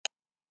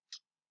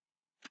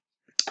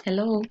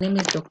Hello, my name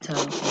is Dr.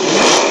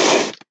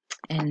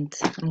 and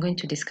I'm going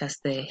to discuss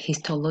the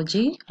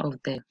histology of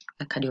the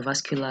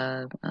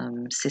cardiovascular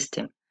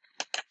system.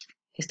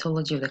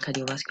 Histology of the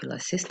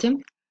cardiovascular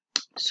system.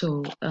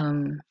 So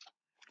I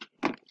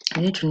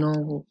need to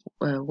know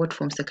what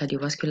forms the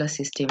cardiovascular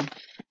system.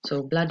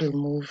 So blood will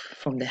move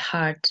from the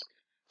heart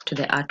to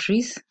the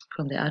arteries,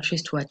 from the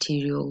arteries to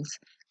arterioles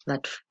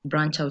that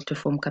branch out to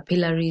form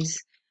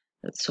capillaries.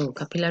 So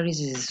capillaries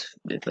is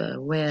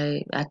where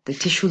at the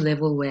tissue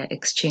level where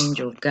exchange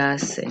of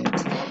gas and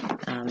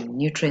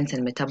nutrients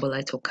and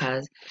metabolites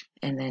occurs,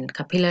 and then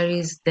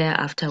capillaries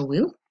thereafter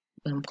will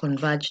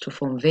converge to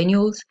form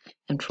venules,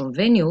 and from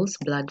venules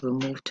blood will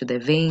move to the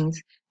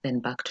veins, then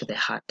back to the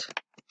heart.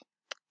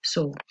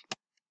 So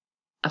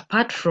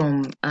apart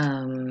from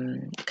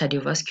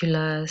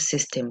cardiovascular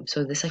system,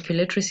 so the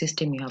circulatory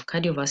system, you have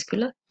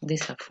cardiovascular.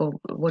 These are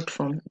what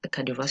form the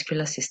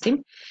cardiovascular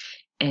system,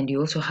 and you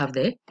also have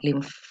the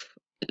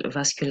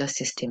vascular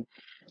system.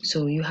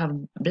 So you have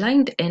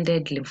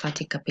blind-ended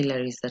lymphatic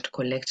capillaries that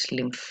collect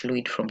lymph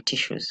fluid from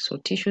tissues. So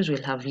tissues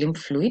will have lymph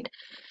fluid,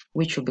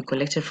 which will be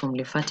collected from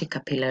lymphatic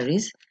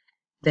capillaries.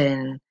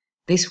 Then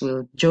this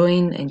will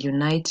join and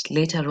unite.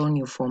 Later on,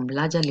 you form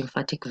larger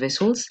lymphatic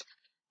vessels,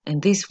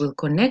 and this will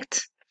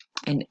connect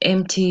and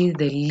empty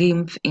the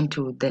lymph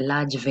into the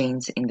large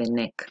veins in the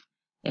neck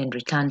and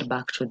returned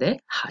back to the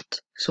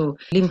heart. So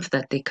lymph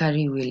that they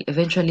carry will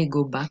eventually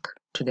go back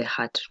to the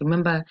heart.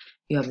 Remember,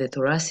 you have the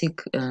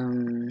thoracic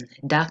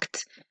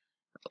duct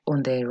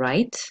on the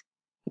right.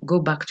 Go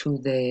back to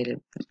the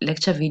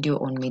lecture video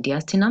on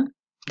mediastinum.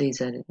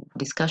 There's a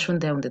discussion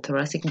there on the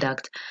thoracic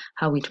duct,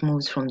 how it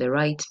moves from the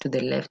right to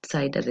the left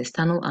side at the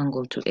sternal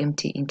angle to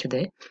empty into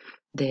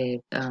the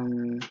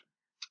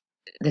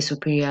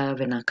superior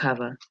vena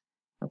cava.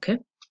 Okay.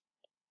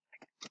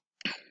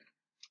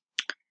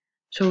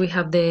 So we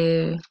have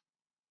the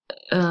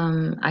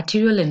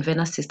arterial and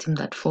venous system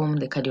that form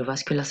the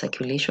cardiovascular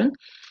circulation,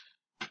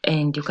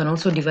 and you can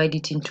also divide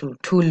it into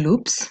two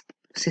loops: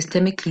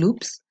 systemic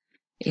loops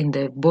in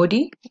the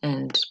body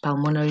and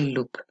pulmonary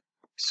loop.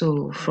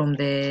 So from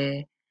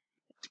the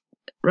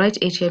right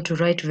atrium to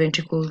right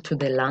ventricle to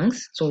the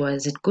lungs, so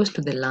as it goes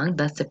to the lung,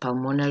 that's the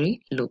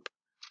pulmonary loop.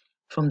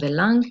 From the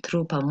lung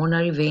through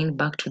pulmonary vein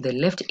back to the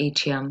left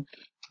atrium,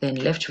 then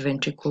left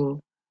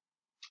ventricle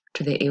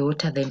to the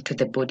aorta, then to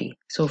the body.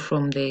 So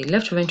from the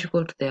left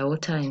ventricle to the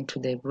aorta and to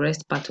the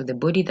rest part of the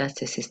body, that's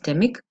the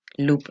systemic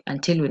loop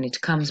until when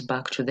it comes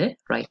back to the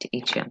right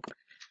atrium.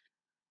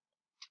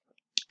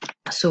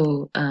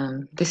 So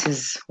this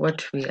is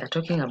what we are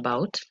talking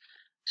about.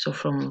 So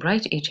from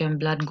right atrium,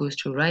 blood goes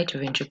to right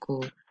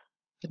ventricle,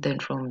 then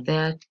from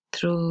there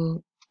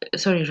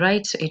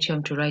right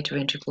atrium to right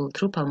ventricle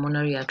through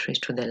pulmonary arteries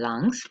to the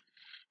lungs,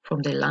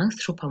 from the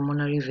lungs through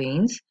pulmonary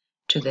veins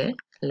to the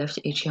left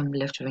atrium,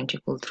 left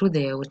ventricle, through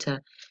the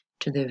aorta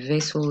to the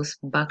vessels,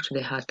 back to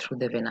the heart through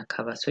the vena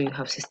cava. So you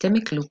have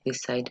systemic loop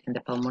this side and the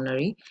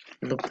pulmonary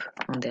loop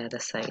on the other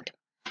side.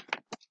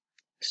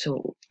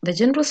 So the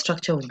general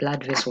structure of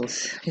blood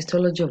vessels,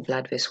 histology of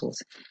blood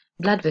vessels.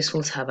 Blood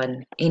vessels have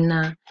an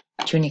inner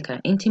tunica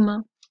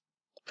intima,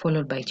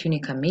 followed by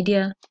tunica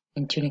media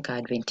and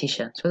tunica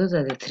adventitia. So those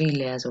are the three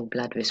layers of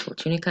blood vessel: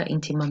 tunica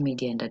intima,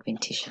 media, and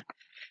adventitia.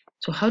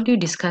 So how do you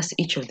discuss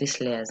each of these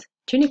layers?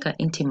 Tunica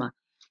intima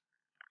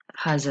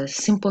has a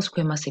simple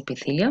squamous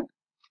epithelium,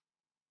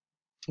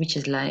 which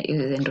is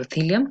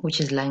endothelium,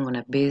 which is lying on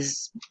a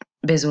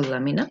basal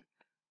lamina.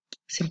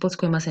 Simple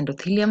squamous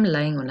endothelium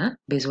lying on a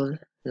basal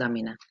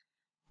lamina.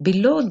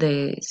 Below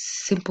the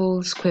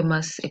simple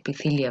squamous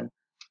epithelium,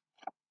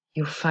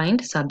 you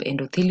find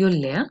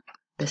subendothelial layer.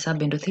 The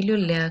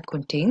subendothelial layer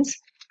contains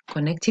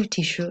connective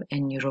tissue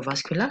and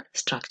neurovascular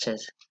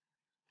structures.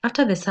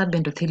 After the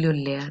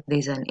subendothelial layer, there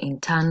is an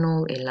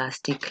internal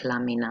elastic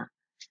lamina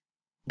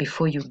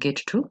before you get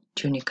to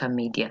tunica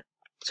media.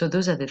 So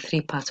those are the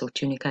three parts of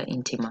tunica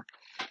intima.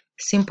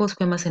 Simple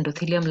squamous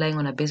endothelium lying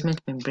on a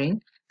basement membrane,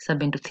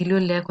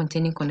 subendothelial layer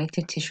containing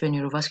connective tissue and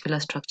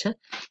neurovascular structure,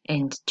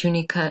 and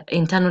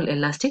internal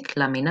elastic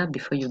lamina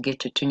before you get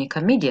to tunica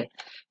media.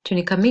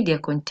 Tunica media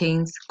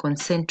contains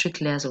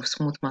concentric layers of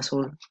smooth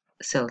muscle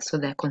cells. So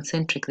they're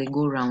concentric, they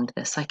go around,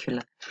 they're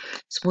circular.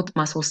 Smooth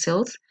muscle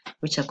cells,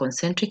 which are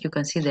concentric, you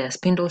can see they are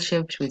spindle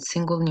shaped with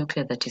single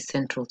nucleus that is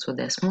central. So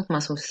they're smooth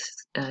muscle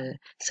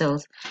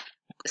cells,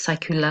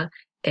 circular,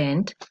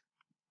 and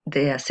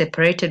they are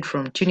separated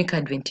from tunica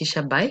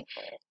adventitia by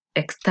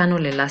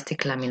external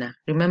elastic lamina.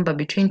 Remember,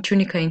 between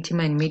tunica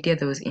intima and media,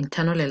 there was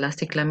internal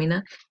elastic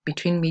lamina.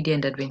 Between media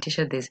and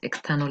adventitia, there's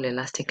external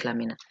elastic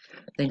lamina.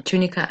 Then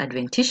tunica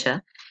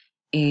adventitia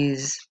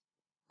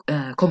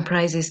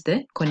comprises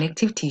the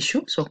connective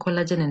tissue, so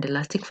collagen and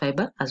elastic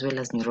fiber, as well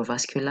as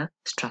neurovascular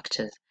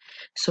structures.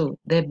 So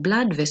the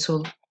blood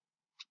vessels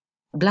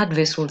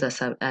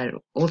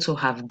also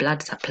have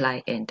blood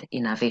supply and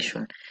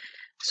innervation.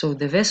 So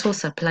the vessels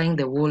supplying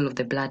the wall of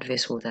the blood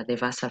vessels are the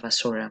vasa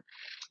vasorum,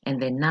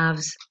 and the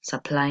nerves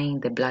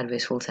supplying the blood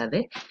vessels are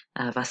the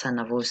vasa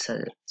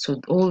nervosa. So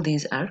all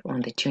these are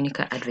on the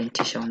tunica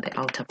adventitia, on the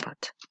outer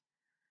part.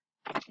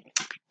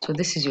 So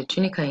this is your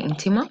tunica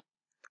intima.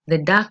 The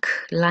dark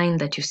line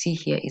that you see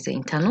here is the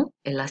internal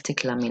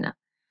elastic lamina.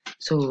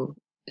 So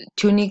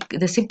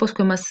the simple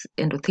squamous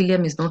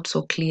endothelium is not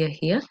so clear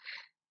here.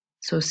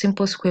 So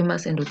simple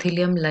squamous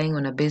endothelium lying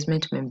on a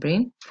basement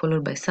membrane,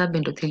 followed by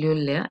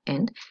subendothelial layer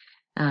and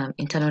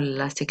internal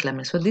elastic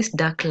lamina. So this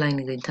dark line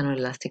is the internal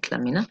elastic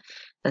lamina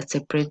that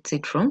separates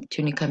it from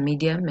tunica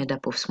media, made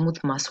up of smooth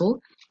muscle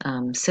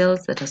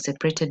cells that are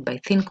separated by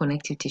thin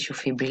connective tissue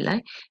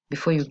fibrillae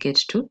before you get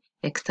to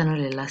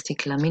external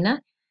elastic lamina,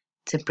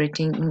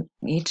 separating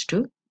it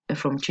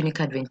from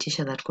Tunica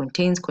Adventitia that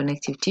contains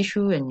connective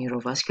tissue and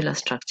neurovascular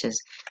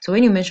structures. So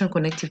when you mention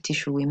connective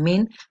tissue, we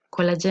mean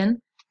collagen,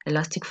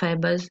 elastic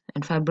fibers,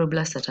 and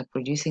fibroblasts that are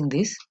producing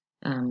these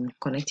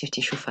connective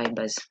tissue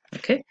fibers.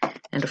 Okay,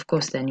 and of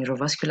course, the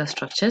neurovascular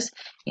structures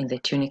in the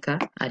Tunica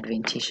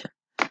Adventitia.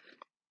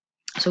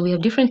 So we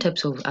have different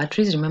types of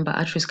arteries. Remember,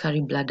 arteries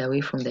carry blood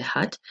away from the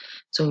heart.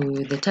 So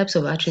the types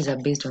of arteries are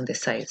based on the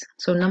size.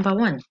 So number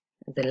one,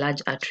 the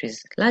large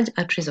arteries. Large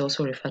arteries are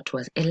also referred to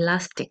as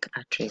elastic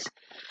arteries.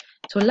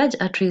 So large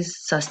arteries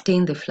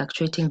sustain the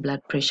fluctuating blood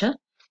pressure.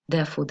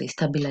 Therefore, they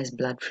stabilize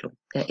blood flow.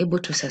 They are able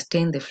to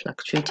sustain the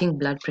fluctuating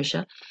blood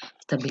pressure,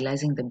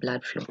 stabilizing the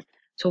blood flow.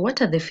 So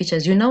what are the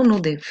features? You now know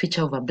the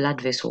feature of a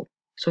blood vessel.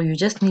 So you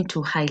just need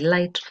to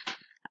highlight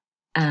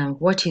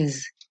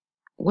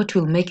what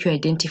will make you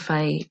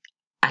identify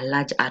a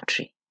large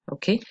artery.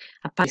 Okay,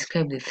 apart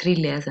describe the three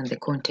layers and the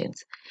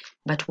contents.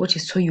 But what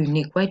is so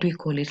unique? Why do we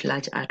call it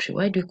large artery?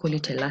 Why do we call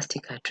it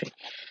elastic artery?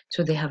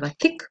 So they have a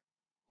thick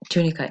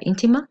tunica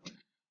intima,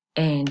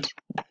 and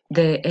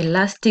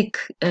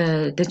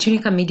the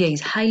tunica media is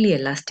highly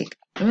elastic.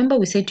 Remember,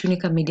 we said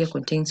tunica media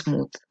contains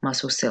smooth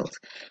muscle cells,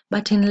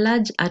 but in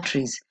large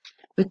arteries,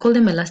 we call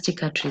them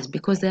elastic arteries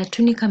because their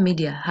tunica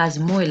media has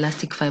more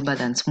elastic fiber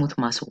than smooth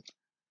muscle.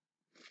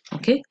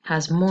 Okay,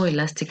 has more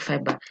elastic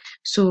fiber.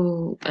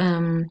 So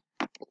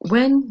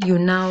when you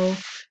now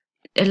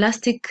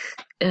elastic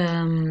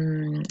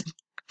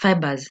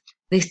fibers,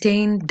 they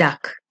stain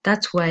dark.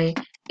 That's why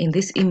in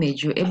this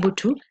image you're able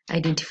to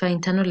identify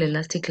internal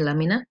elastic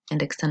lamina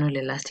and external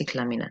elastic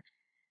lamina,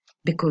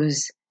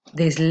 because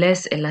there's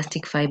less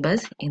elastic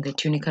fibers in the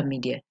tunica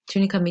media.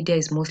 Tunica media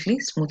is mostly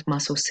smooth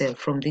muscle cell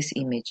from this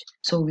image,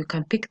 so we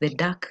can pick the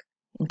dark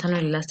internal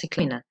elastic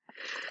lamina.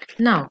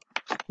 Now,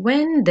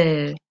 when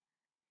the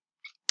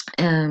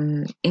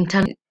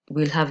internal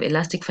will have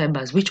elastic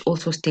fibers which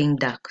also stain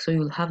dark. So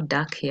you'll have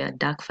dark here,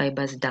 dark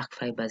fibers, dark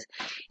fibers.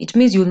 It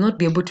means you'll not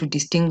be able to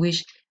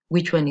distinguish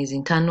which one is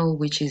internal,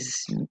 which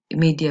is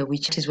media,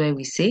 which is why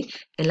we say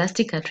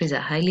elastic arteries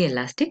are highly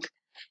elastic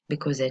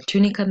because their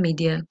tunica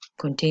media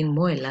contain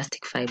more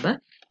elastic fiber.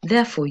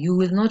 Therefore, you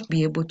will not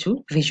be able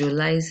to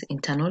visualize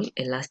internal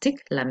elastic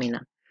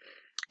lamina.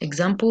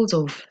 Examples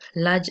of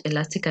large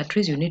elastic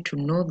arteries, you need to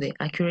know the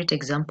accurate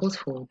examples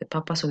for the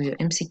purpose of your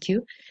MCQ.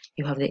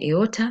 You have the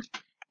aorta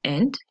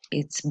and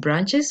its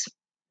branches,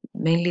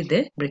 mainly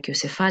the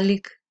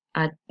brachiocephalic,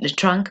 the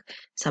trunk,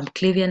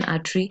 subclavian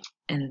artery,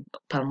 and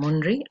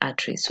pulmonary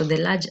arteries. So the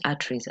large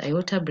arteries,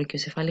 aorta,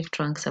 brachiocephalic,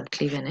 trunk,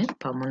 subclavian, and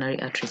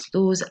pulmonary arteries,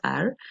 those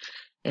are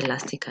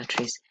elastic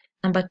arteries.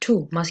 Number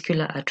two,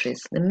 muscular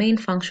arteries. The main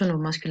function of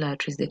muscular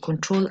arteries, they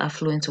control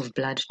affluence of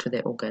blood to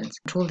the organs.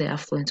 Control the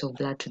affluence of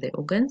blood to the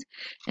organs,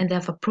 and they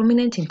have a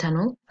prominent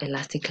internal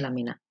elastic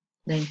lamina.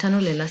 The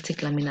internal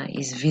elastic lamina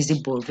is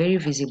visible, very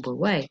visible.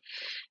 Why?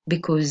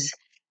 Because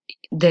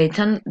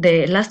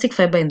the elastic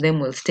fiber in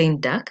them will stain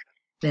dark.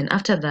 Then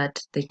after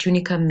that, the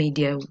tunica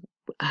media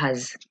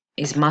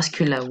is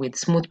muscular with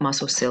smooth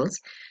muscle cells.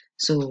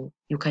 So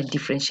you can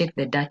differentiate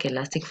the dark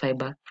elastic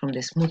fiber from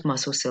the smooth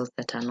muscle cells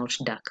that are not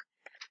dark.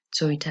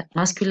 So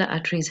muscular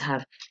arteries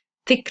have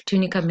thick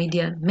tunica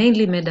media,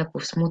 mainly made up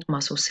of smooth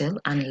muscle cell,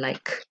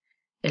 unlike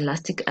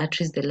elastic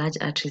arteries, the large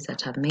arteries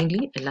that have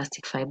mainly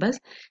elastic fibers.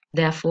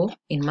 Therefore,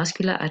 in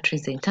muscular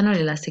arteries, the internal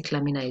elastic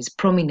lamina is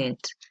prominent,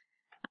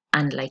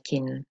 unlike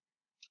in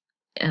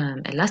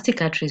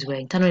elastic arteries where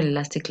internal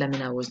elastic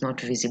lamina was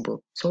not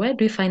visible. So where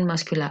do we find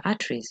muscular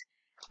arteries?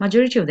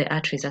 Majority of the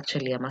arteries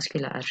actually are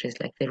muscular arteries,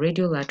 like the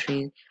radial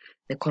artery,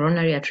 the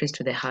coronary arteries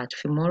to the heart,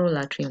 femoral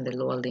artery on the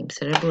lower limb,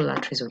 cerebral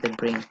arteries of the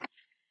brain.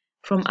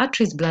 From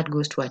arteries, blood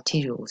goes to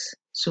arterioles.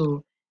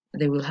 So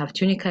they will have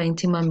tunica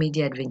intima,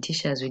 media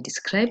adventitia as we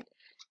described.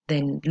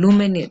 Then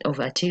lumen of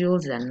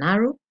arterioles are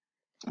narrow.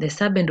 The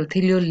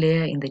subendothelial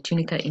layer in the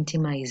tunica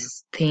intima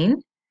is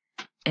thin,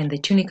 and the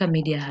tunica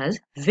media has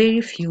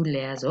very few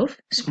layers of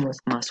smooth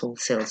muscle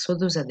cells. So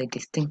those are the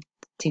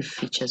distinctive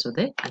features of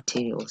the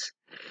arterioles.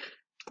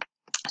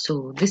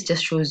 So this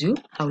just shows you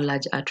how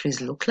large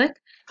arteries look like.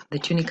 The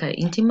tunica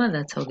intima,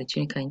 that's how the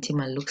tunica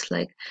intima looks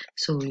like.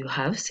 So you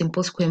have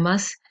simple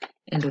squamous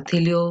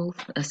endothelial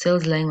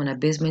cells lying on a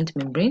basement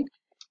membrane.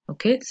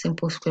 Okay,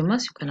 simple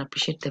squamous, you can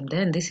appreciate them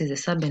there. And this is the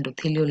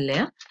subendothelial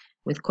layer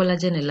with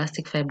collagen,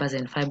 elastic fibers,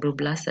 and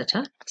fibroblasts that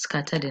are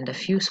scattered, and a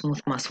few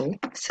smooth muscle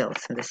cells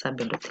in the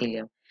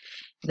subendothelium.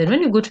 Then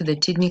when you go to the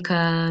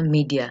tunica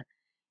media,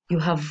 you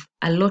have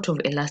a lot of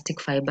elastic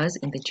fibers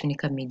in the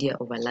tunica media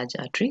of a large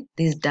artery,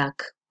 these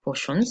dark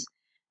portions.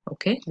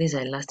 Okay, these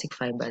are elastic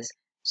fibers.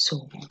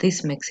 So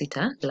this makes it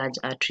a large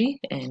artery,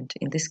 and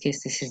in this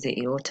case, this is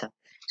the aorta.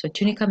 So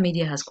tunica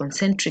media has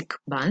concentric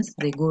bands,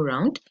 they go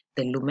around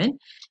the lumen,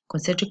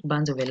 concentric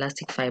bands of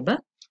elastic fiber.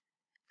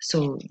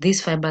 So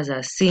these fibers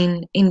are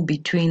seen in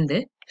between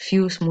the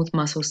few smooth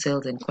muscle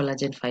cells and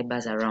collagen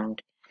fibers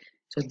around.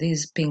 So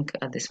these pink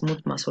are the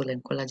smooth muscle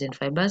and collagen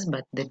fibers,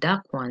 but the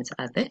dark ones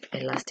are the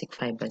elastic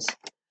fibers.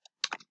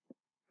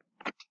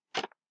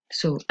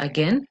 So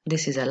again,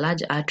 this is a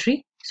large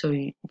artery. So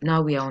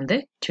now we are on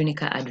the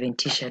Tunica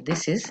Adventitia.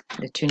 This is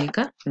the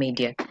Tunica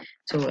media.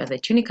 So at the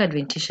Tunica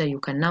Adventitia, you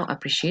can now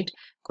appreciate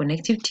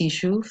connective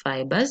tissue,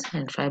 fibers,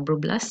 and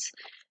fibroblasts,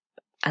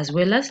 as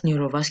well as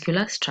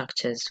neurovascular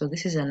structures. So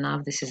this is a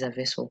nerve, this is a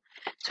vessel.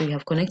 So you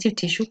have connective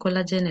tissue,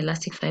 collagen,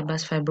 elastic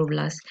fibers,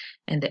 fibroblasts,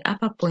 and the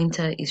upper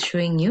pointer is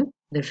showing you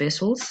the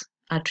vessels,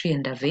 artery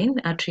and a vein.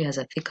 Artery has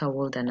a thicker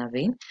wall than a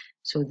vein.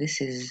 So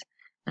this is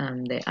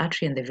the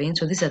artery and the vein.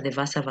 So these are the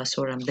vasa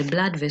vasorum, the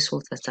blood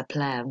vessels that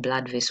supply a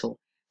blood vessel.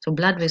 So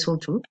blood vessel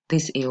to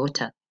this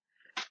aorta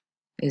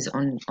is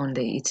on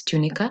its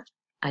tunica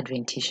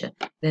adventitia.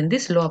 Then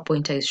this lower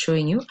pointer is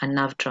showing you a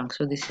nerve trunk.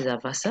 So this is a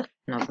vasa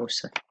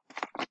nervosa.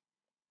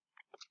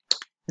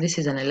 This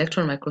is an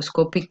electron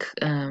microscopic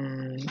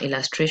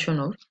illustration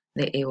of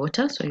the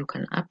aorta, so you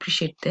can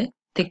appreciate the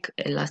thick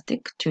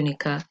elastic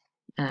tunica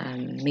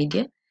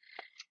media.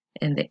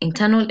 And the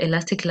internal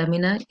elastic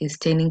lamina is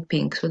staining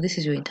pink. So this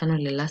is your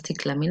internal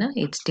elastic lamina,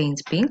 it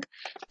stains pink.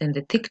 Then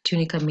the thick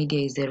tunica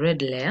media is the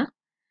red layer,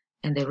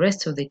 and the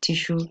rest of the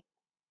tissue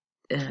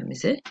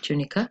is a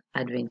tunica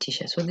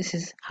adventitia. So this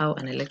is how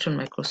an electron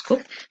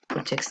microscope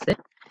projects them.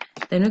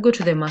 Then we go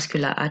to the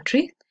muscular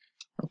artery.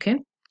 Okay,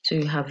 so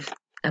you have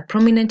a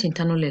prominent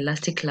internal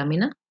elastic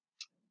lamina,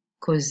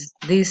 because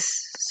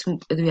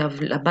we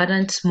have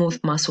abundant smooth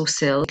muscle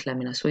cell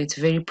lamina, so it's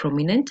very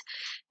prominent,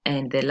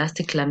 and the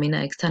elastic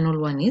lamina external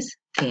one is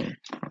thin,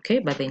 okay,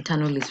 but the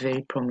internal is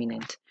very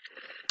prominent.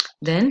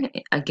 Then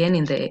again,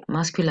 in the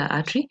muscular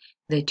artery,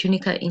 the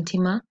tunica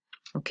intima,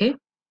 okay,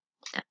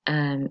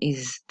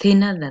 is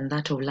thinner than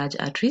that of large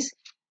arteries.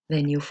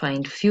 Then you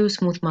find few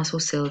smooth muscle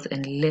cells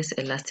and less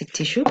elastic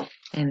tissue,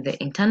 and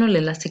the internal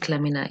elastic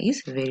lamina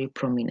is very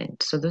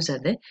prominent. So those are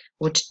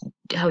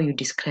how you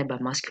describe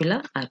a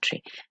muscular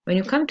artery. When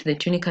you come to the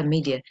tunica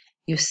media,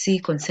 you see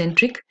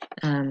concentric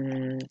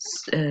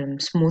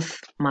smooth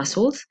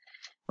muscles,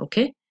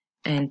 okay,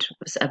 and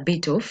a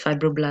bit of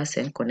fibroblasts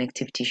and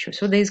connective tissue.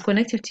 So there is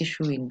connective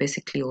tissue in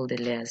basically all the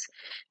layers.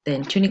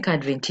 Then tunica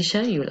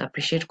adventitia, you'll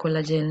appreciate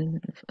collagen,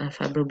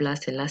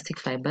 fibroblasts, elastic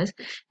fibers,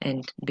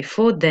 and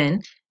before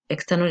then,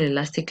 external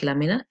elastic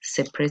lamina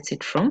separates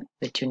it from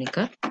the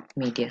tunica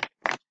media.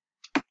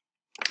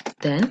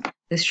 Then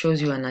this shows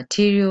you an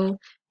arteriole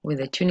with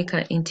the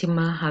tunica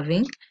intima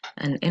having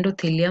an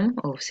endothelium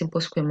of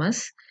simple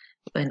squamous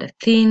and a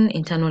thin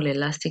internal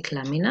elastic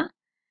lamina.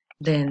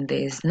 Then there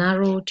is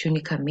narrow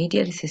tunica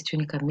media. This is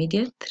tunica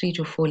media, 3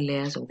 to 4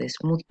 layers of the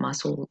smooth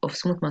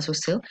muscle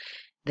cell.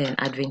 Then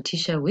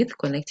adventitia with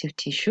connective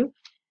tissue.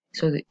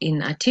 So in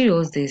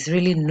arterioles, there is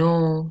really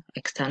no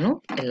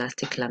external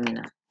elastic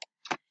lamina.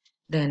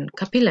 Then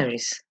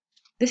capillaries.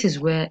 This is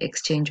where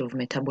exchange of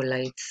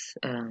metabolites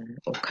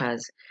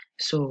occurs.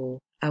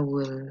 So I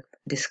will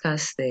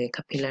discuss the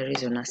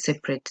capillaries on a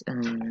separate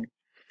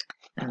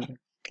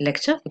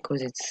lecture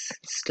because it's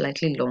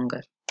slightly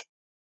longer.